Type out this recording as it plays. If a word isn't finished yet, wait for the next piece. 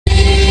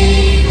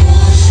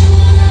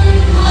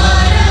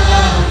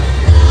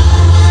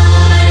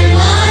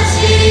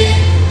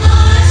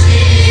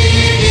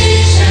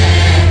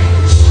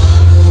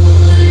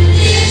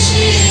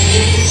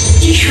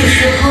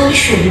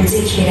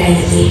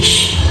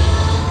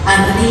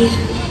আমাদের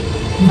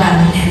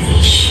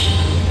বাংলাদেশ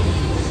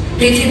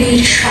পৃথিবীর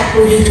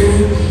সকল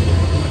রূপ,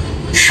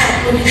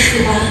 সকল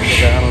সুবাস,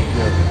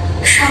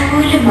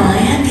 সকল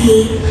মায়া দিয়ে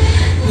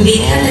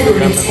বিধাতা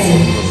করেছেন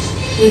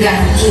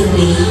গাঙ্গেয়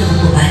এই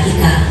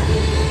অববাহিকা।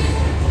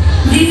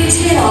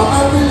 দিয়েছেন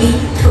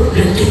অভাববিদ্ধ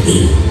প্রকৃতি।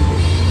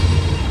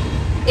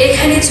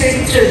 এখানে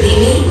চৈত্র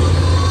দিনে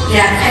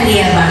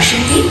রাখালিয়া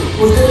বাসিতে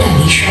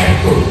উদলানি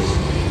সর্প।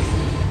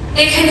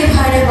 এখানে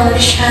ভরা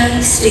বর্ষায়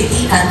স্মৃতি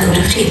কাতর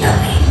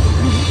হৃদয়।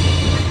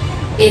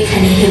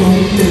 এখানে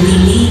হেমন্ত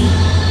দিনে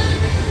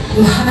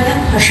ভরা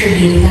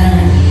ফসলের গান।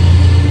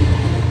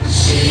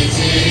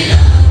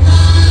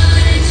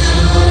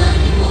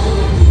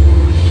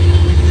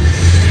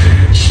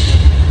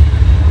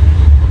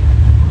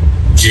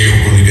 যে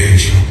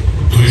উপনিবেশ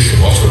 200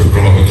 বছর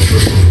ক্রমাগত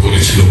শোষণ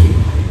করেছিল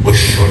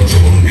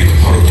ঐশ্বর্যমণ্ডিত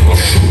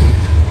ভারতবর্ষ,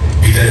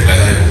 বিদায়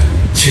বেলায়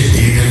সে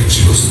দিয়ে গেল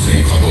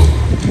চিরস্থায়ী খবর,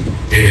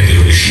 টেনে দিল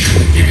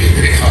নিষ্ঠুর বিভেদ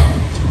রেখা।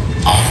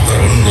 আর তার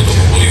অন্যতম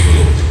বলি হল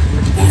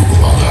পূর্ব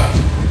বাংলা।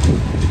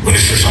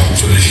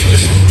 1947 সালে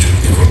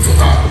সংযুক্ত করত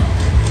তা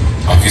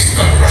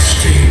পাকিস্তান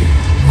রাষ্ট্রের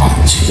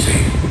মানচিত্রে।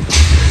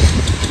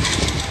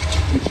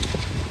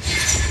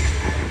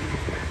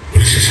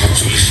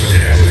 1947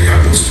 সালের 11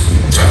 আগস্ট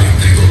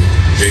জারিকৃত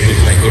বেঙ্গল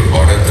হাইকোর্ট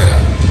অর্ডার দ্বারা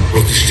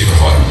প্রতিষ্ঠিত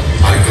হয়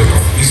হাইকোর্ট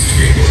অফ ইস্ট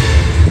বেঙ্গল,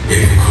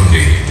 এই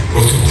ভূখণ্ডে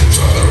প্রথম উচ্চ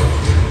আদালত।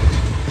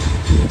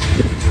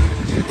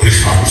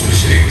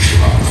 1948 21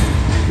 মার্চ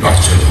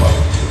কার্যত হয়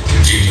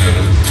জিন্নার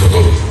উদ্ধত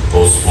ও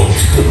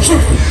স্পর্ধিত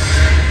চট্টগ্রাম।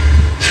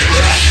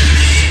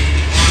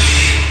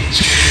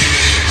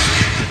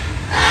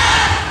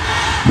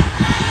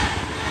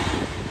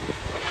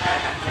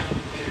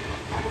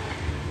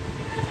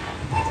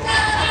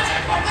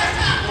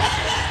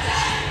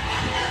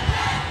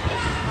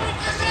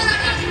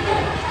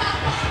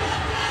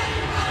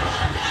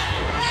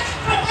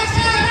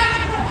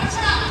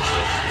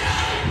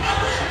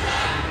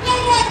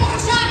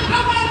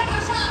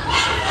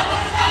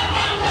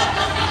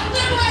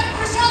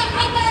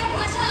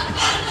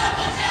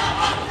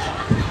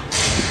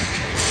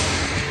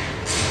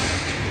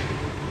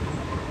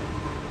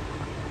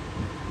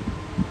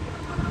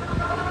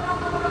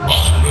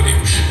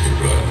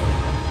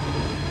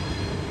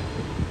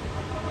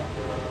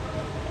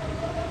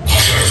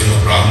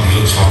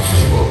 ছাত্র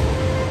যুবক,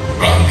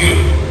 প্রাণ দিল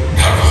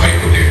ঢাকা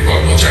হাইকোর্টের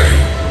কর্মচারী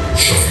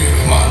শফিউর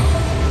রহমান।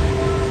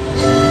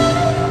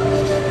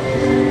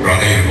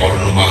 প্রাণের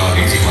বর্ণমালার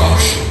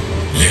ইতিহাস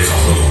লেখা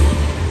হল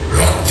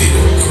রক্তের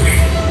অক্ষরে।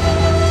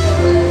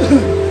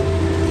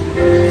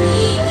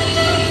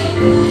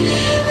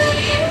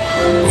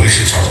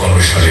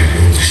 1956 সালের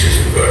 29শে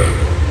ফেব্রুয়ারি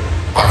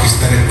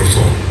পাকিস্তানের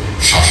প্রথম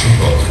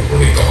শাসনতন্ত্র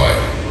প্রণীত হয়।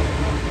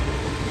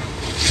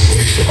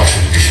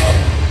 1962 সাল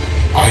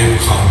আইয়ুব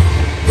খান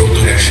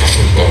নতুন এক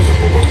শাসনতন্ত্র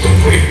প্রবর্তন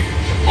করে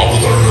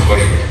অবতারণা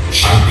করে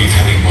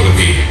সাংবিধানিক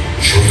মূলকে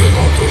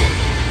স্বৈরতন্ত্র।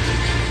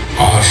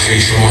 আর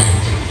সেই সময়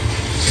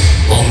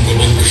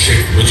বঙ্গবন্ধু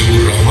শেখ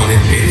মুজিবুর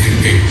রহমানের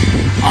নেতৃত্বে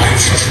আইয়ুব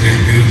শাসনের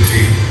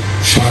বিরুদ্ধে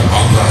সারা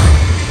বাংলায়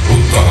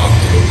উত্তাল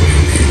আন্দোলন গড়ে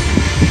ওঠে।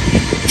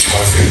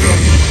 6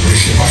 ফেব্রুয়ারি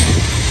 1962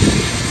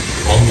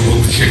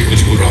 বঙ্গবন্ধু শেখ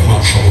মুজিবুর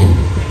রহমান সহ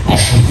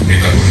অসংখ্য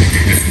নেতাকর্মীকে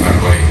গ্রেফতার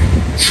করে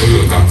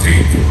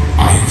স্বৈরতান্ত্রিক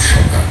আইয়ুব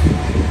সরকার।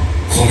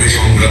 ক্ষোভে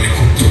সংগ্রামে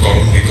ক্ষুব্ধ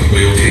তরঙ্গিত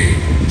হয়ে ওঠে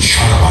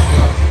সারা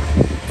বাংলা।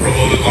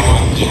 প্রবল গণ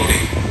আন্দোলনে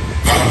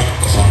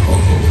কারামুক্ত হন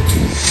বঙ্গবন্ধু।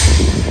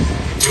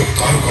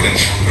 জোরদার করেন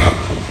সংগ্রাম।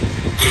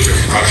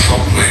 দুচোখে তার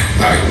স্বপ্ন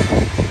একটাই,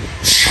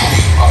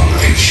 স্বাধীন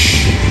বাংলাদেশ।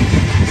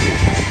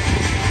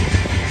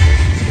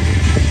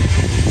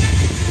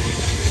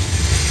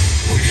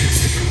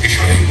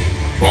 সালে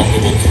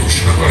বঙ্গবন্ধু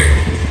ঘোষণা করে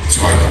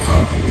 6 দফা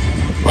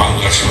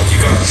বাংলার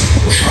স্বাধিকার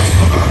ও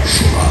স্বাধীনতার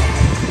সমান।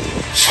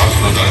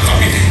 স্বাধীনতার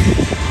দাবিতে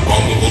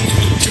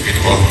বঙ্গবন্ধুর উচ্চকিত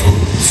কণ্ঠ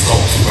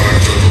স্তব্ধ করার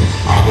জন্য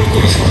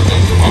আগরতলা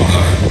ষড়যন্ত্র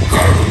মামলায়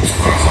কারারুদ্ধ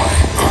করা হয়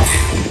তাকে।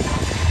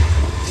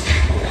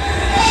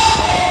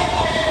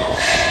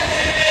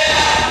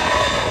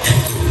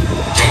 কিন্তু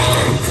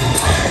জনতার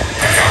অভ্যুত্থান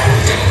তাকে আবার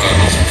জনতার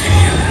মাঝে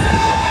ফিরিয়ে আনে।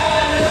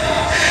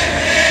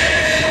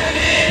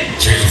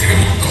 জেল থেকে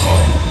মুক্ত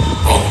হন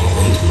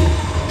বঙ্গবন্ধু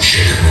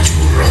শেখ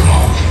মুজিবুর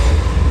রহমান।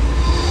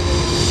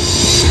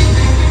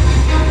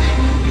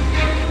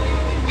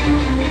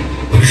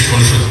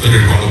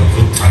 1969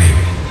 গণঅভ্যুত্থানে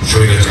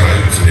স্বৈরাচার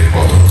আইয়ুব খানের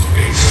পতন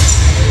ঘটে।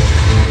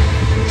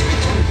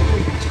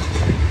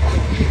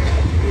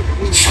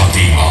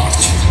 7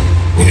 মার্চ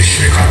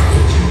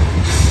 1971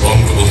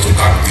 বঙ্গবন্ধু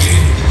ডাক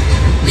দিলেন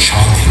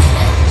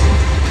স্বাধীনতা।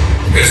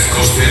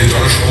 রেসকোর্সের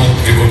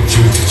জনসমুদ্রে গর্জে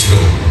উঠেছিল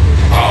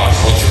তার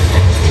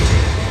বজ্রকণ্ঠ।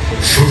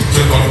 সূর্য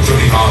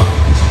গর্জনী নাদ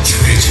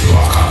ছুঁয়েছিল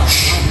আকাশ।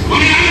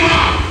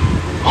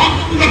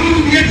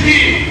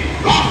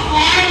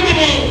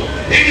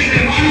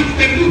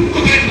 মানুষকে মুক্ত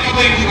করে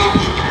ছাড়াবো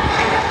ইনশাআল্লাহ।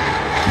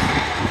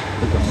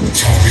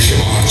 26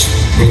 মার্চ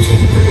প্রথম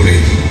প্রহরে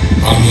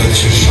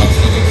বাংলাদেশের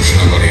স্বাধীনতা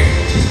ঘোষণা করেন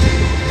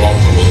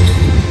বঙ্গবন্ধু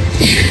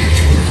শেখ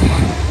মুজিবুর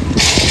রহমান।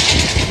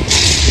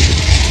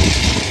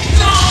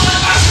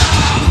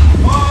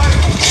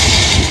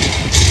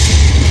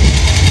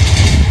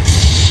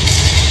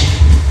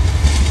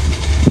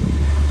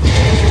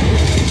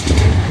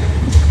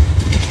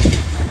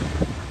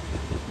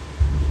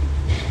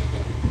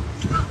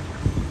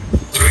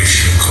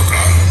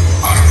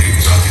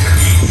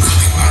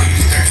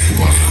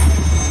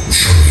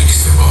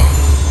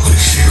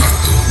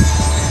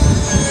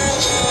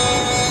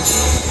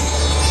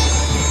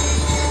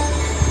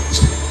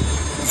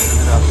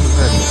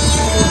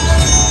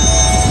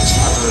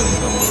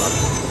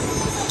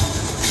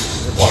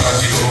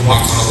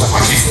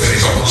 পাকিস্তানি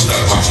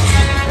দখলদার বাহিনী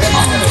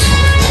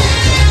আত্মসমর্পণ।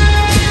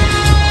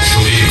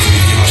 সুদীর্ঘ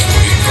ইতিহাস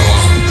পরিক্রমা,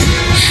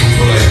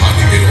 সুফলায়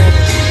মাটিদেরও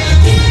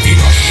মুক্তি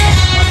আশা।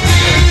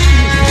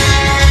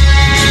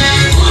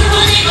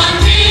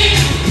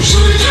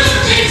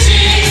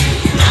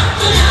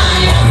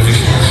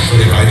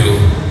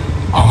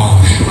 আমার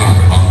সোনার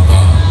বান্দা,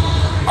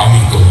 আমি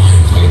তোমায়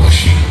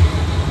ভালোবাসি।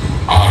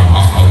 আর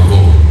মাথা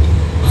উড়ো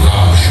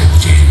লাল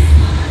সবজির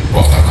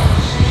পতাকা।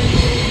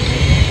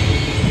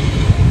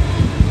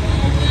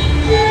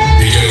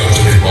 বিজয়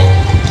অর্জনের পর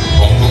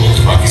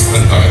বঙ্গবন্ধু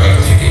পাকিস্তান কারাগার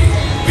থেকে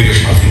ফিরে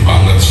স্বাধীন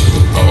বাংলাদেশে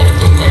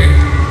প্রত্যাবর্তন করেন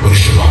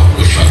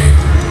 1972 সালে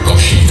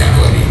 10ই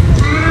জানুয়ারি।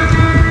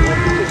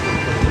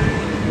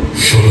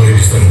 16ই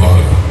ডিসেম্বর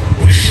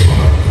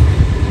 1972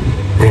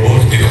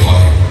 প্রবর্তিত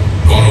হয়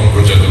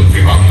গণপ্রজাতন্ত্রী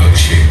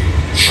বাংলাদেশের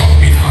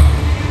সংবিধান।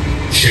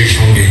 সেই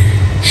সঙ্গে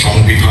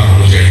সংবিধান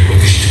অনুযায়ী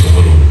প্রতিষ্ঠিত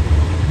হল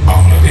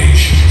Bangladesh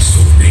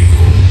supreme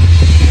court.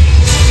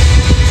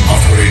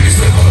 18ই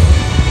December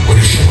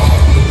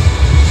 1972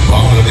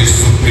 Bangladesh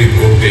supreme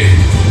কোর্টে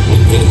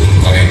উদ্বোধন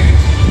করেন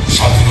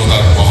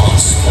স্বাধীনতার মহান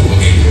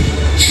স্থপতি,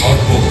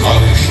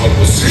 সর্বকালের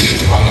সর্বশ্রেষ্ঠ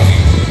বাঙালি,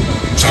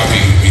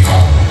 জাতির পিতা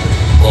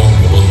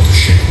বঙ্গবন্ধু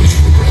শেখ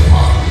মুজিবুর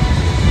রহমান।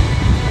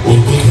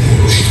 উদ্বোধনী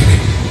অনুষ্ঠানে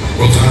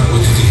প্রধান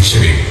অতিথি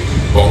হিসেবে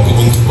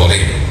বঙ্গবন্ধু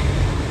বলেন,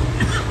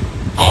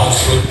 আজ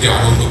সত্যি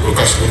আনন্দ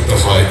প্রকাশ করতে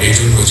হয় এই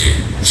জন্য যে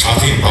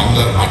স্বাধীন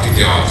বাংলার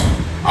মাটিতে আজ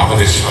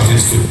আমাদের স্বাধীন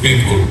সুপ্রিম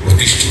কোর্ট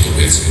প্রতিষ্ঠিত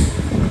হয়েছে।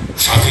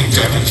 স্বাধীন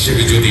জাতি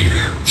হিসেবে যদি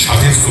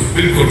স্বাধীন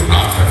সুপ্রিম কোর্ট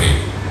না থাকে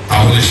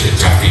তাহলে সে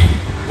জাতি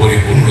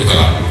পরিপূর্ণতা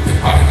লাভ করতে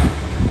পারে না।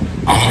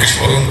 আমাকে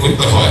স্মরণ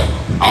করতে হয়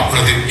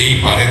আপনাদের এই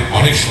বারের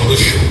অনেক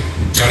সদস্য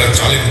যারা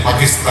জালেম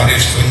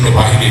পাকিস্তানের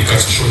সৈন্যবাহিনীর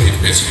কাছে শহীদ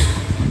হয়েছে।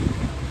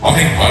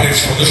 অনেক বারের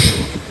সদস্য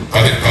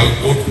তাদের কাল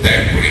কোর্ট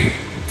ত্যাগ করে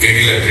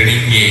গেরিলা ট্রেনিং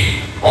নিয়ে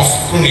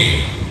অস্ত্র নিয়ে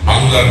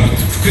বাংলার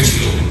মধ্যে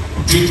ঢুকেছিল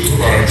যুদ্ধ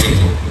করার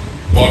জন্য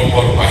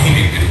বর্বর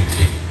বাহিনীর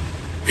বিরুদ্ধে।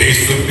 এই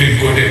সুপ্রিম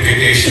কোর্টের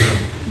গেটে এসে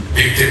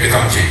দেখতে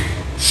পেতাম যে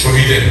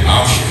শহীদের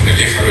নাম সেখানে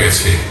লেখা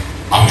রয়েছে।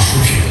 আমি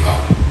সুখী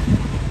হতাম।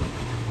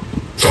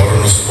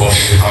 চরণ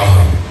স্পর্শে তার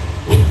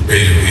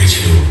উদ্বেল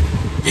হয়েছিল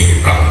এই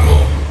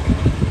প্রাঙ্গণ।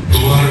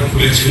 দুয়ার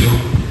খুলেছিল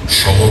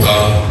সমতা,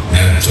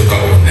 ন্যায্যতা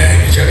ও ন্যায়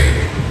বিচারে।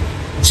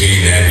 যে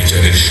ন্যায়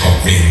বিচারের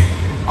স্বপ্নে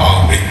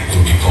আমৃত্যু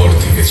বিফল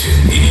থেকেছেন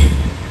তিনি।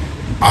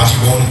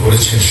 আজীবন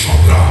করেছেন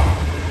সংগ্রাম,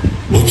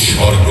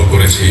 উৎসর্গ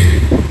করেছে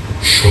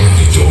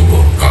সোনালী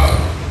যৌবনকাল।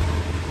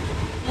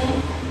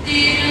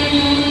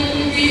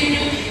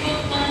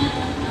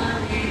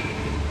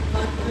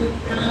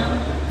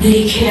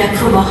 লিখে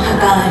রাখো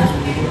মহাকাল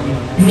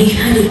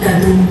নিহারিকা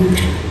দূর,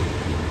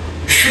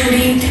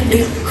 সুরিত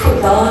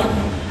বৃক্ষতল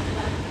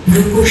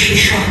রূপসী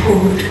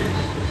শহর,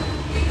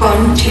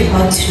 কণ্ঠে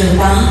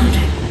বজ্রদার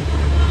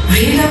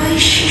হৃদয়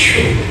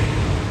শিশু।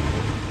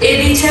 এ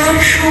বিচার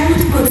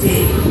সমুদ্রে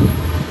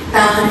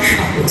তার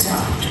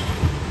সহচর।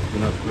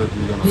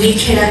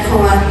 লিখে রাখো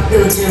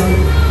আত্মজ,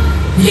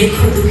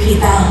 লেখো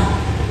দুহিতা,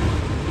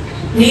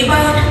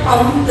 নিবার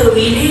অন্ত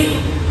মিলে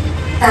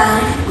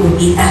তার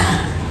কবিতা।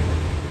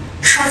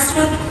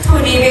 সশ্রদ্ধ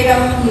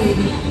নিবেদন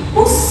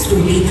অশ্রু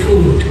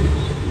বিধুর,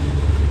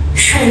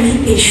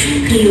 শোনিতে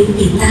সুপ্রিয়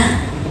পিতা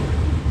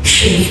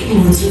শেখ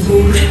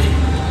মুজিবুর।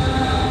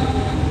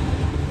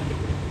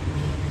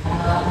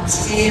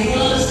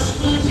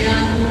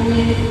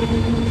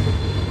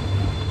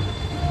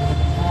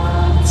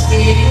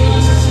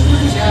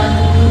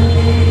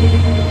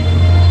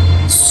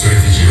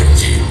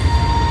 স্মৃতিচিরঞ্জীব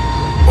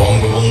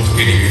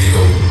বঙ্গবন্ধুকে নিবেদিত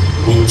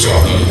উচ্চ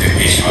আদালতের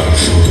এই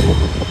স্মারকসৌধ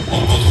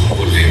উদ্বোধন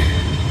করলেন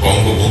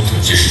বঙ্গবন্ধুর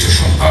জ্যেষ্ঠ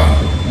সন্তান,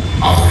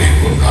 আদরের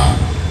কন্যা,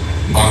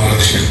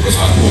 বাংলাদেশের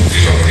প্রধানমন্ত্রী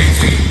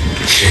জননেত্রী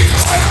শেখ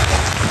হাসিনা।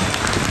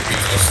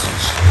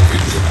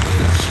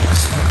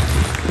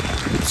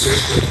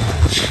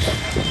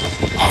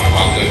 আর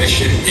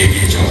বাংলাদেশের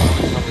এগিয়ে চলা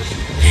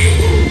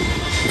নিয়ত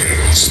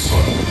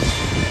প্রেরণাস্থল।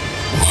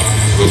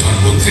 মাননীয়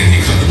প্রধানমন্ত্রীর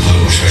নিখাদ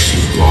ভালোবাসার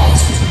শিল্প আজ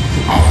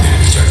আমাদের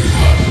বিচার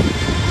বিভাগ,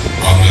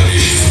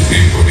 বাংলাদেশ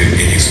সুপ্রিম কোর্টের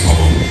এনএক্স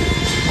ভবন,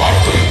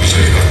 ভারতলা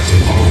বিচার একাত্তর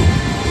ভবন,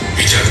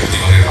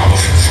 বিচারপতিগণের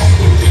আবাসন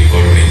সংকট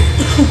দূরীকরণে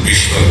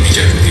বিশাল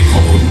বিচারপতি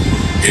ভবন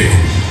এবং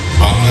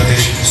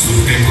বাংলাদেশ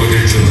সুপ্রিম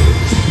কোর্টের জন্য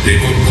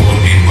রেকর্ড ভবন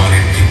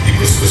নির্মাণের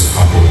ভিত্তিপ্রস্তর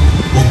স্থাপন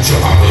উচ্চ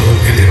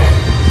আদালতকে দেওয়া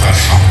তার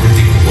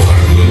সাম্প্রতিক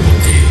উপহারগুলোর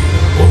মধ্যে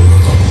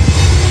অন্যতম।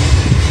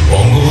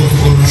 বঙ্গবন্ধু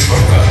কন্যা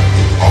সরকার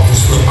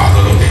অধস্থ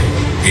আদালতে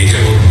এই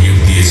যাবৎ নিয়োগ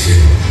দিয়েছে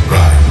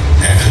প্রায়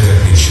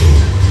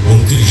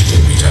 1329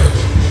 জন বিচারক।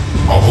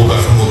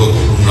 অবকাঠামোগত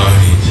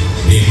উন্নয়নে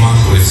নির্মাণ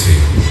করেছে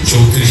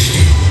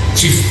 34টি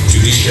চিফ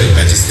জুডিশিয়াল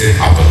ম্যাজিস্ট্রেট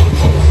আদালত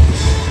ভবন,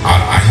 আর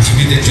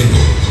আইনজীবীদের জন্য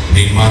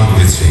নির্মাণ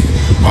করেছে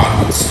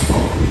 12টি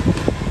ভবন।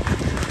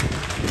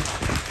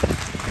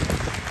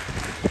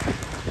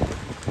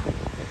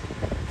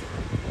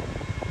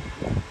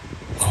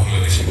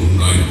 বাংলাদেশের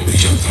উন্নয়ন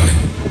অভিযাত্রায়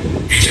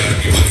বিচার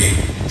বিভাগে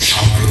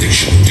সাম্প্রতিক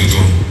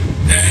সংযোজন,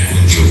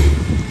 ন্যায়কুঞ্জ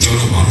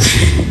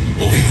জনমানুষে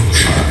অভিনব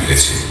সাড়া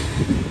ফেলেছে।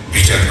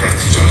 বিচার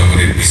প্রার্থী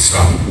জনগণের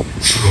বিশ্রাম,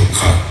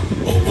 সুরক্ষা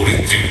ও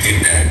পরিতৃপ্তির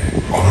এক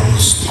অনন্য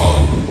স্থল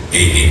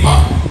এই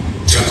নির্মাণ,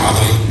 যা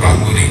আদালত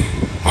প্রাঙ্গণে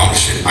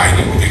মানুষের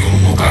আইনি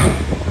অভিগম্যতায়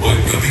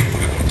বৈপ্লবিক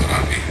পরিবর্তন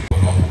আনবে।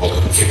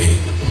 পদক্ষেপে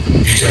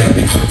বিচার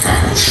বিভাগকে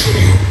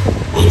আকর্ষণীয়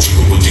ও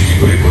যুগোপযোগী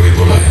করে গড়ে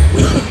তোলায়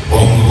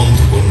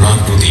বঙ্গবন্ধু কন্যার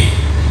প্রতি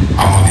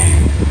আমাদের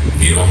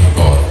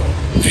নিরন্তর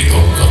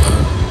কৃতজ্ঞতা।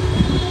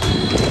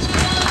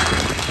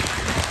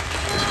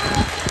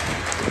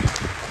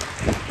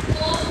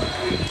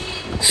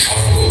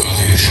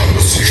 সর্বকালের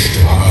সর্বশ্রেষ্ঠ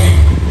বাঙালি,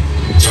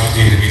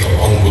 জাতির পিতা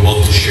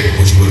বঙ্গবন্ধু শেখ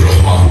মুজিবুর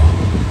রহমান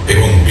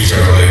এবং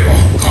বিচারালয়ের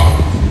অহংকার,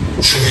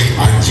 শহীদ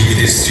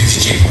আইনজীবীদের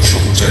স্মৃতিচিহ্ন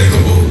সঞ্চারিত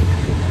হোক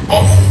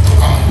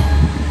অনন্তকাল,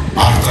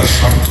 আর তার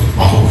স্বার্থ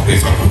বাহক হয়ে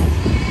থাকুক